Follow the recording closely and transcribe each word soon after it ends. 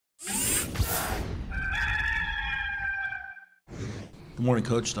Good morning,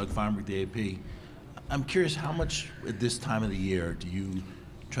 Coach. Doug Feinberg, the AP. I'm curious, how much at this time of the year do you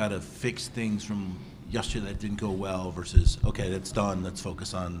try to fix things from yesterday that didn't go well versus, okay, that's done, let's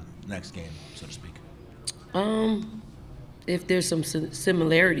focus on next game, so to speak? If there's some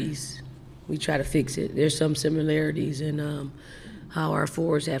similarities, we try to fix it. There's some similarities in how our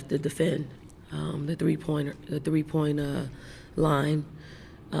forwards have to defend the three-point line.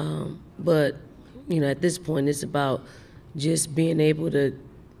 But at this point, it's about just being able to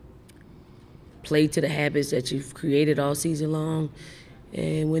play to the habits that you've created all season long.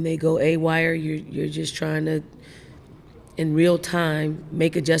 And when they go AWire, you're just trying to, in real time,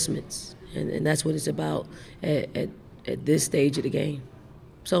 make adjustments. And that's what it's about at this stage of the game.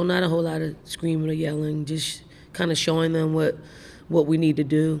 So not a whole lot of screaming or yelling, just kind of showing them what we need to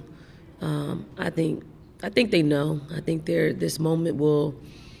do. I think they know. I think this moment will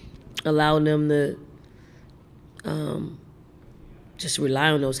allow them to just rely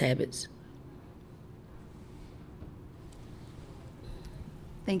on those habits.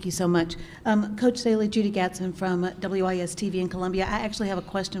 Thank you so much. Coach Staley, Judy Gatson from WIS-TV in Columbia. I actually have a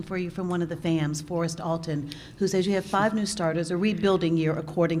question for you from one of the fans, Forrest Alton, who says you have 5 new starters, a rebuilding year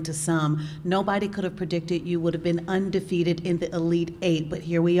according to some. Nobody could have predicted you would have been undefeated in the Elite 8, but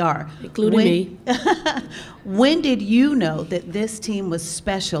here we are. Including me. When did you know that this team was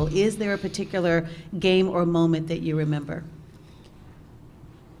special? Is there a particular game or moment that you remember?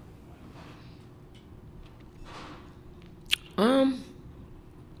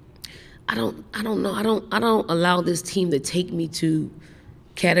 I don't know. I don't allow this team to take me to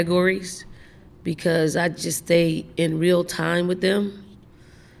categories because I just stay in real time with them.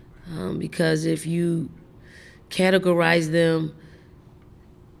 Because if you categorize them,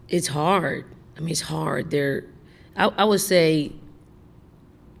 it's hard. I mean, it's hard. I would say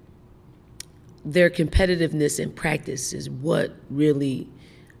their competitiveness in practice is what really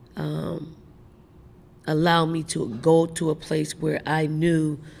allowed me to go to a place where I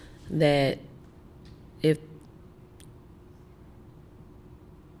knew that that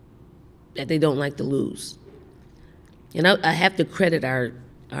they don't like to lose. And I have to credit our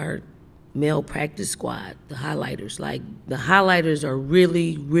male practice squad, the highlighters. Like, the highlighters are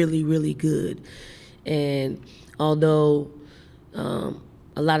really, really, really good. And although a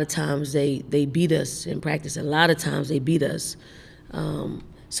lot of times they beat us in practice, a lot of times they beat us.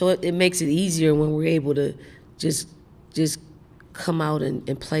 So it makes it easier when we're able to just come out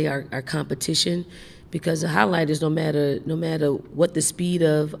and play our competition, because the highlighters, no matter what the speed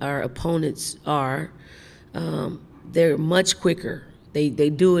of our opponents are, they're much quicker. They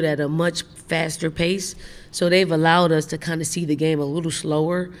do it at a much faster pace, so they've allowed us to kind of see the game a little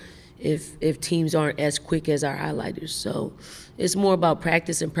slower if teams aren't as quick as our highlighters. So it's more about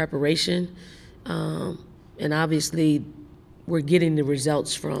practice and preparation, and obviously we're getting the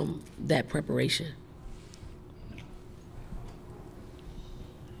results from that preparation.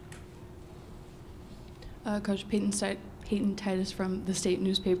 Coach Peyton Titus from the State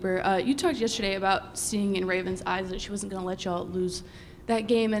newspaper. You talked yesterday about seeing in Raven's eyes that she wasn't going to let y'all lose that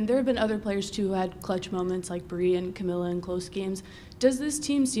game, and there have been other players too who had clutch moments like Bree and Camilla in close games. Does this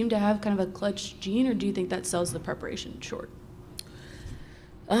team seem to have kind of a clutch gene, or do you think that sells the preparation short?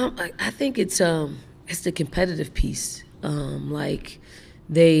 I think it's the competitive piece. Like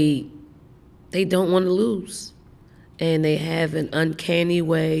they don't want to lose, and they have an uncanny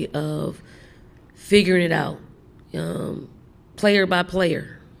way of figuring it out, player by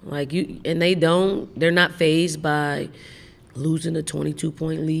player. They're not fazed by losing a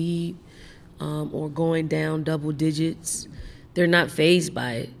 22-point lead or going down double digits. They're not fazed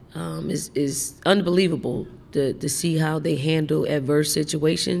by it. It's unbelievable to see how they handle adverse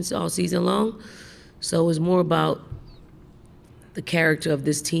situations all season long. So it's more about the character of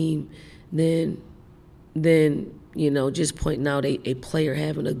this team than just pointing out a player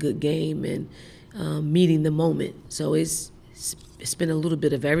having a good game and meeting the moment. So it's been a little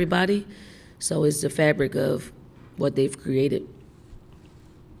bit of everybody. So it's the fabric of what they've created.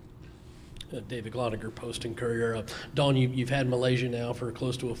 David Gloniger, Post and Courier. Dawn, you've had Malaysia now for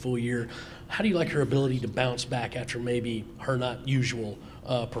close to a full year. How do you like her ability to bounce back after maybe her not usual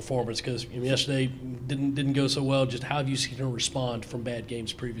performance? Because yesterday didn't go so well. Just how have you seen her respond from bad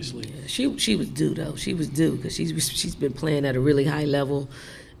games previously? Yeah, she was due, though. She was due because she's been playing at a really high level.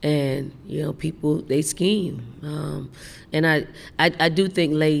 And people, they scheme, and I do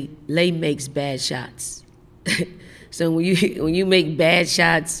think Lay makes bad shots. So when you make bad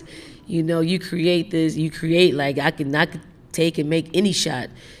shots, you create like I could take and make any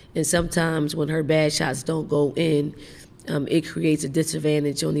shot, and sometimes when her bad shots don't go in, it creates a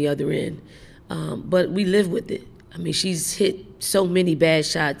disadvantage on the other end. But we live with it. I mean, she's hit so many bad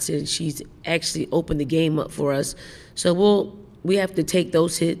shots, and she's actually opened the game up for us. So we have to take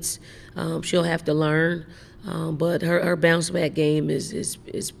those hits. She'll have to learn, but her bounce back game is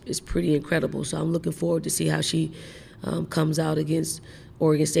pretty incredible. So I'm looking forward to see how she comes out against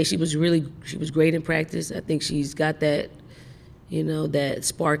Oregon State. She was great in practice. I think she's got that, that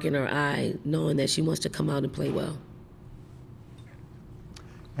spark in her eye, knowing that she wants to come out and play well.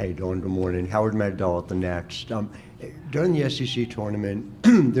 Hey, Dawn, good morning. Howard Magdal at the Next. During the SEC tournament,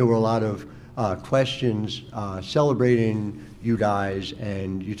 there were a lot of questions celebrating you guys,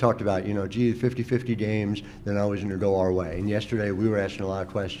 and you talked about, 50-50 games, they're not always going to go our way. And yesterday we were asking a lot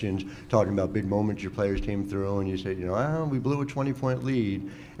of questions, talking about big moments your players came through, and you said, we blew a 20-point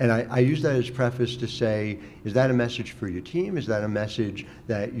lead. And I use that as preface to say, is that a message for your team? Is that a message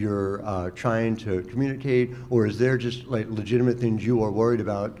that you're trying to communicate? Or is there just like legitimate things you are worried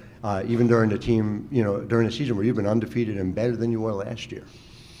about, even during the team, during a season where you've been undefeated and better than you were last year?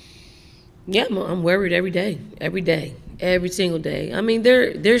 Yeah, I'm worried every day, every single day. I mean,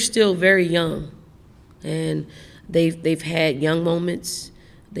 they're still very young, and they've had young moments,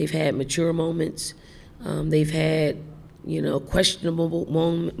 they've had mature moments, they've had questionable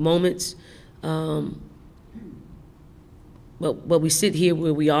moments. But we sit here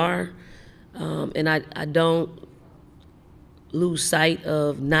where we are, and I don't lose sight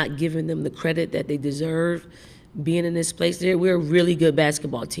of not giving them the credit that they deserve being in this place. We're a really good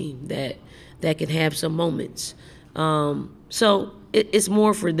basketball team that can have some moments. So it's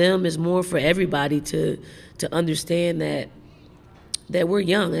more for them, it's more for everybody to understand that we're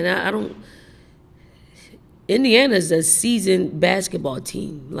young. And I don't – Indiana's a seasoned basketball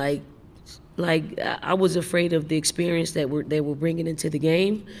team. Like I was afraid of the experience that they were bringing into the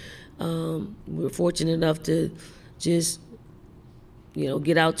game. We're fortunate enough to just,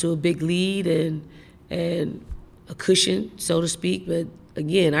 get out to a big lead and a cushion, so to speak. But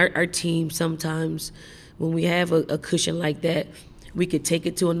again, our team sometimes, when we have a cushion like that, we could take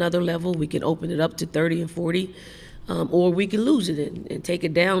it to another level. We can open it up to 30 and 40, or we can lose it and take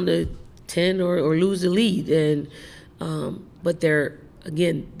it down to 10 or lose the lead. And but they're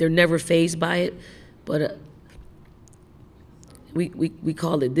never fazed by it. But we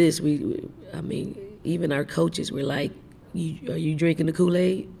call it this. I mean, even our coaches were like, "Are you drinking the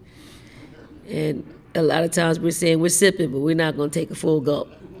Kool-Aid?" And a lot of times we're saying we're sipping, but we're not going to take a full gulp.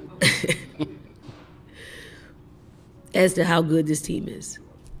 As to how good this team is.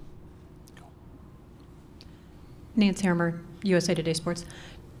 Nancy Harmer, USA Today Sports.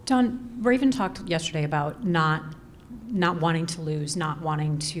 Dawn, Raven talked yesterday about not wanting to lose, not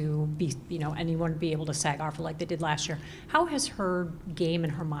wanting to be, anyone be able to sag off like they did last year. How has her game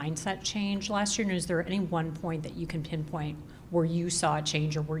and her mindset changed last year? And is there any one point that you can pinpoint where you saw a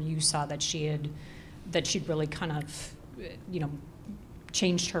change, or where you saw that she'd really kind of,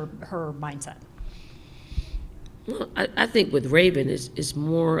 changed her mindset? Well, I think with Raven, it's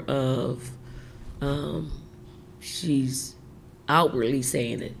more of she's outwardly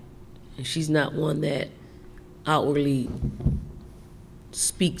saying it, and she's not one that outwardly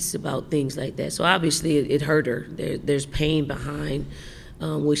speaks about things like that. So obviously it hurt her. There's pain behind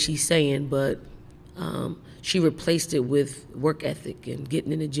what she's saying, but she replaced it with work ethic and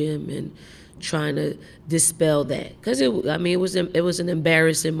getting in the gym and trying to dispel that. Because it was an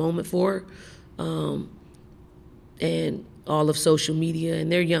embarrassing moment for her. And all of social media,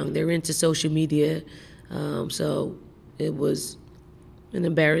 and they're young, they're into social media, so it was an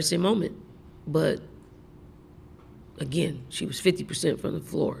embarrassing moment. But again, she was 50% from the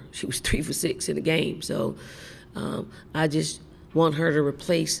floor. She was 3 for 6 in the game. So I just want her to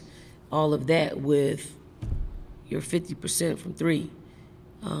replace all of that with your 50% from 3.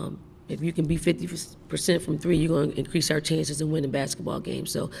 If you can be 50% from 3, you're going to increase our chances of winning basketball games.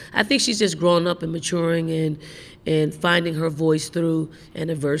 So I think she's just growing up and maturing and finding her voice through an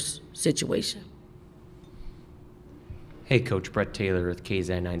adverse situation. Hey, Coach, Brett Taylor with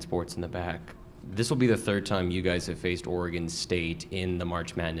KZ9 Sports in the back. This will be the 3rd time you guys have faced Oregon State in the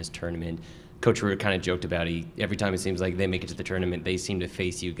March Madness tournament. Coach Ruud kind of joked about it. Every time it seems like they make it to the tournament, they seem to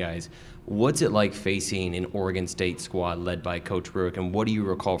face you guys. What's it like facing an Oregon State squad led by Coach Ruud, and what do you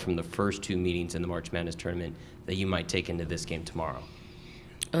recall from the first 2 meetings in the March Madness tournament that you might take into this game tomorrow?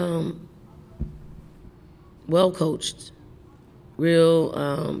 Well coached,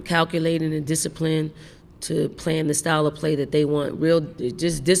 real calculating and disciplined to playing the style of play that they want. Real,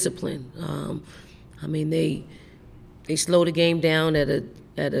 just discipline. They slow the game down at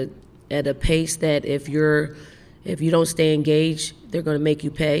a pace that if you don't stay engaged, they're going to make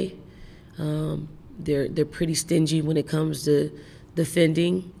you pay. They're pretty stingy when it comes to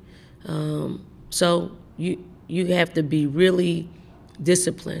defending. So you you have to be really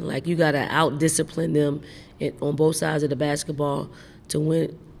disciplined. Like you got to out-discipline them on both sides of the basketball to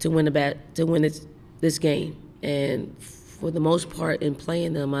win this game. And for the most part, in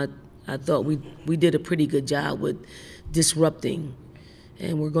playing them, I thought we did a pretty good job with disrupting,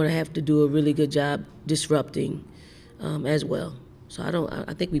 and we're going to have to do a really good job disrupting as well. So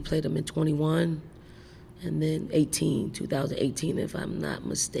I think we played them in 21 and then 2018, if I'm not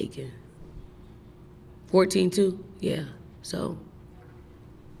mistaken. 14 too? Yeah. So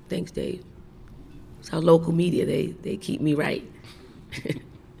thanks, Dave. It's our local media. They keep me right.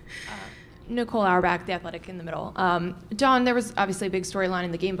 Nicole Auerbach, The Athletic in the middle. Dawn, there was obviously a big storyline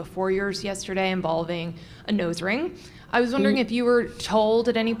in the game before yours yesterday involving a nose ring. I was wondering if you were told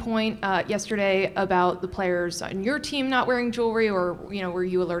at any point yesterday about the players on your team not wearing jewelry, or were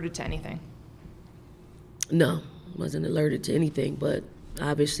you alerted to anything? No, wasn't alerted to anything, but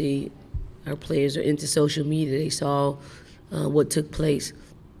obviously our players are into social media. They saw what took place.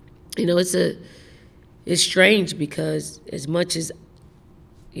 It's strange because as much as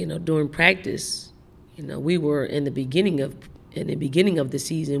during practice, we were in the beginning of the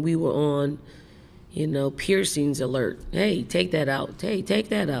season, we were on, piercings alert. Hey, take that out. Hey, take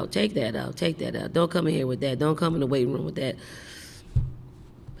that out. Take that out. Take that out. Don't come in here with that. Don't come in the weight room with that.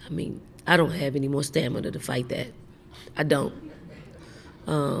 I mean, I don't have any more stamina to fight that. I don't.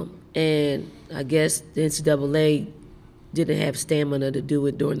 And I guess the NCAA didn't have stamina to do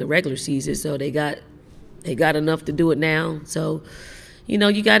it during the regular season, so they got enough to do it now. So, you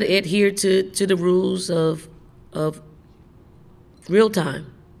got to adhere to the rules of real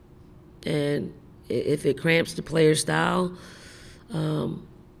time. And if it cramps the player's style, you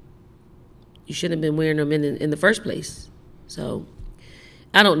shouldn't have been wearing them in the first place. So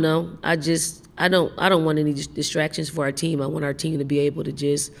I don't know. I don't want any distractions for our team. I want our team to be able to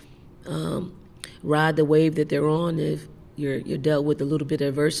just ride the wave that they're on. If you're dealt with a little bit of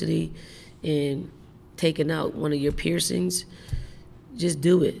adversity and taking out one of your piercings, just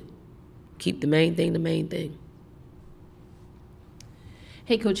do it. Keep the main thing the main thing.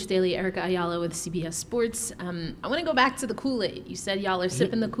 Hey, Coach Staley, Erica Ayala with CBS Sports. I want to go back to the Kool-Aid. You said y'all are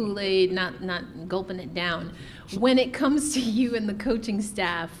sipping the Kool-Aid, not gulping it down. When it comes to you and the coaching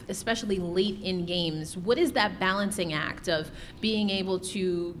staff, especially late in games, what is that balancing act of being able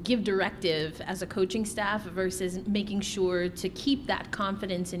to give directive as a coaching staff versus making sure to keep that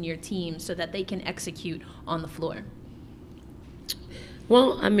confidence in your team so that they can execute on the floor?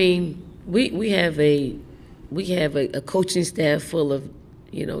 Well, I mean, we have a coaching staff full of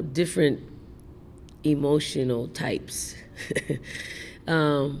different emotional types.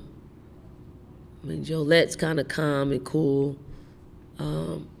 I mean, Jolette's kind of calm and cool.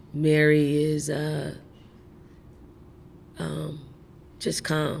 Mary is just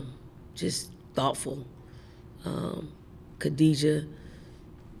calm, just thoughtful. Khadijah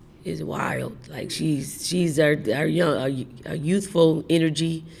is wild. Like she's our youthful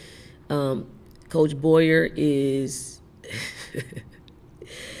energy. Coach Boyer is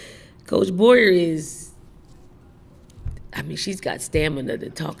I mean, she's got stamina to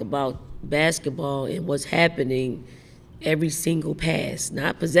talk about basketball and what's happening every single pass,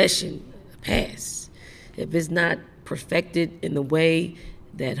 not possession, pass. If it's not perfected in the way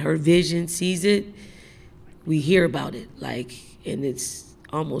that her vision sees it, we hear about it, and it's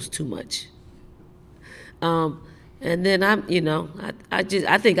almost too much. And then I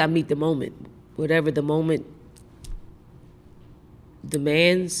think I meet the moment. Whatever the moment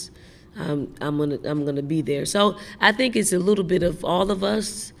demands, I'm gonna be there. So I think it's a little bit of all of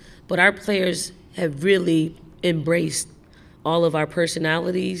us, but our players have really embraced all of our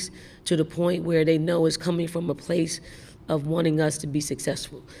personalities to the point where they know it's coming from a place of wanting us to be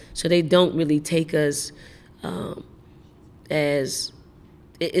successful. So they don't really take us as,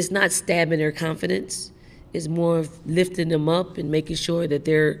 it's not stabbing their confidence. It's more of lifting them up and making sure that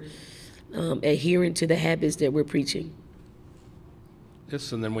they're adhering to the habits that we're preaching.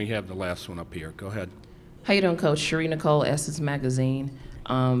 Yes, and then we have the last one up here. Go ahead. How you doing, Coach? Cherie Nicole, Essence Magazine.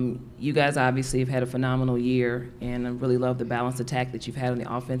 You guys obviously have had a phenomenal year, and I really love the balanced attack that you've had on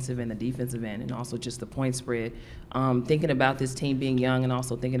the offensive and the defensive end, and also just the point spread. Thinking about this team being young and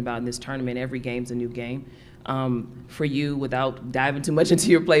also thinking about in this tournament, every game's a new game. For you, without diving too much into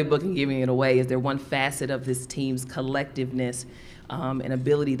your playbook and giving it away, is there one facet of this team's collectiveness and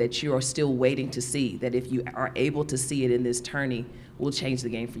ability that you are still waiting to see, that if you are able to see it in this tourney, will change the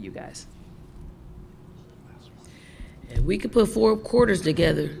game for you guys? If we could put 4 quarters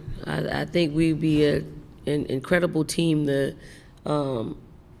together, I think we'd be an incredible team to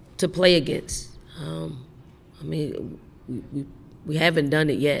play against. I mean, we haven't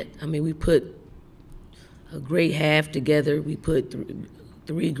done it yet. I mean, we put a great half together. We put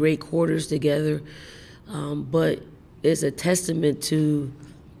three great quarters together. But it's a testament to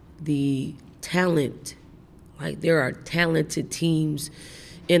the talent. Like, there are talented teams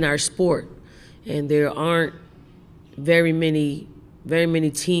in our sport, and there aren't very many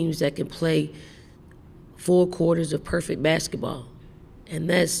teams that can play full quarters of perfect basketball. And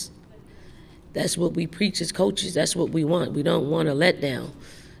that's what we preach as coaches. That's what we want. We don't want a letdown.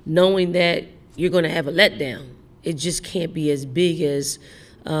 Knowing that you're going to have a letdown, it just can't be as big as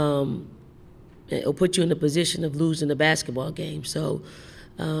it'll put you in the position of losing a basketball game. So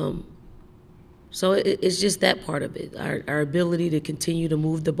it's just that part of it. Our ability to continue to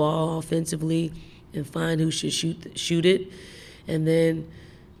move the ball offensively and find who should shoot it, and then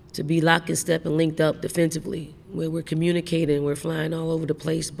to be lock and step and linked up defensively, where we're communicating, we're flying all over the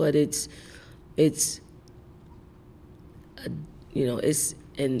place, but it's a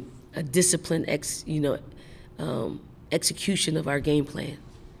disciplined execution of our game plan.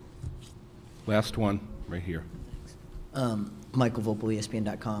 Last one, right here. Michael Vopel,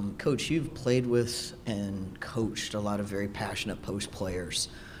 ESPN.com. Coach, you've played with and coached a lot of very passionate post players.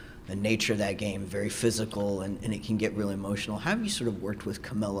 The nature of that game, very physical, and it can get really emotional. How have you sort of worked with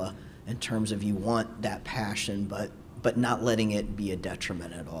Camilla in terms of you want that passion, but not letting it be a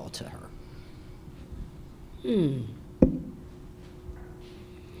detriment at all to her?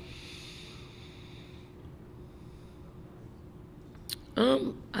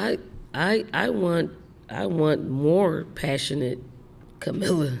 I want more passionate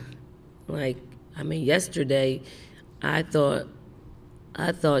Camilla. Like, I mean, yesterday, I thought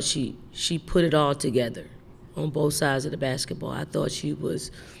she put it all together on both sides of the basketball. I thought she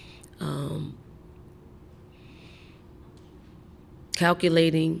was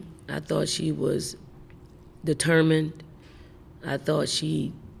calculating. I thought she was determined. I thought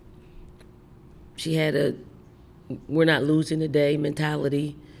she had a we're not losing today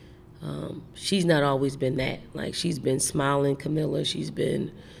mentality. She's not always been that. Like, she's been smiling, Camilla. She's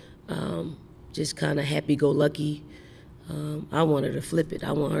been just kind of happy-go-lucky. I want her to flip it.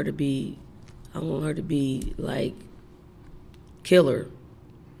 I want her to be like Killer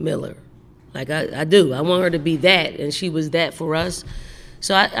Miller. Like, I do. I want her to be that, and she was that for us.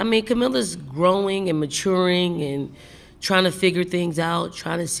 So, I mean, Camilla's growing and maturing and trying to figure things out,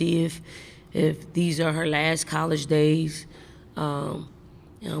 trying to see if these are her last college days,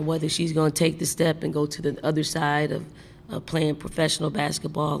 whether she's going to take the step and go to the other side of playing professional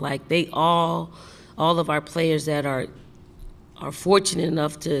basketball. Like, all of our players that are fortunate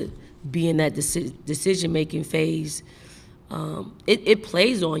enough to be in that decision-making phase, it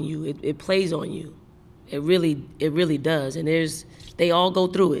plays on you. It plays on you. It really does. And they all go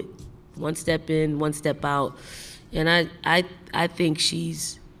through it, one step in, one step out. And I think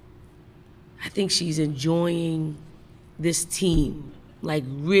she's enjoying this team, like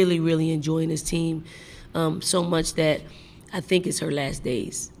really, really enjoying this team, so much that I think it's her last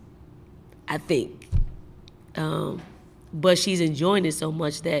days. I think. But she's enjoying it so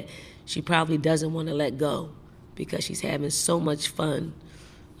much that she probably doesn't want to let go because she's having so much fun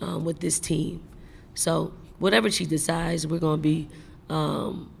with this team. So whatever she decides, we're going to be,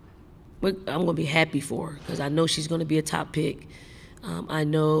 I'm going to be happy for her because I know she's going to be a top pick. I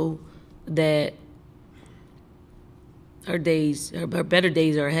know that her better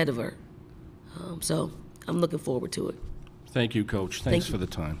days are ahead of her. So I'm looking forward to it. Thank you, Coach. Thanks for the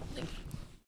time. Thank you.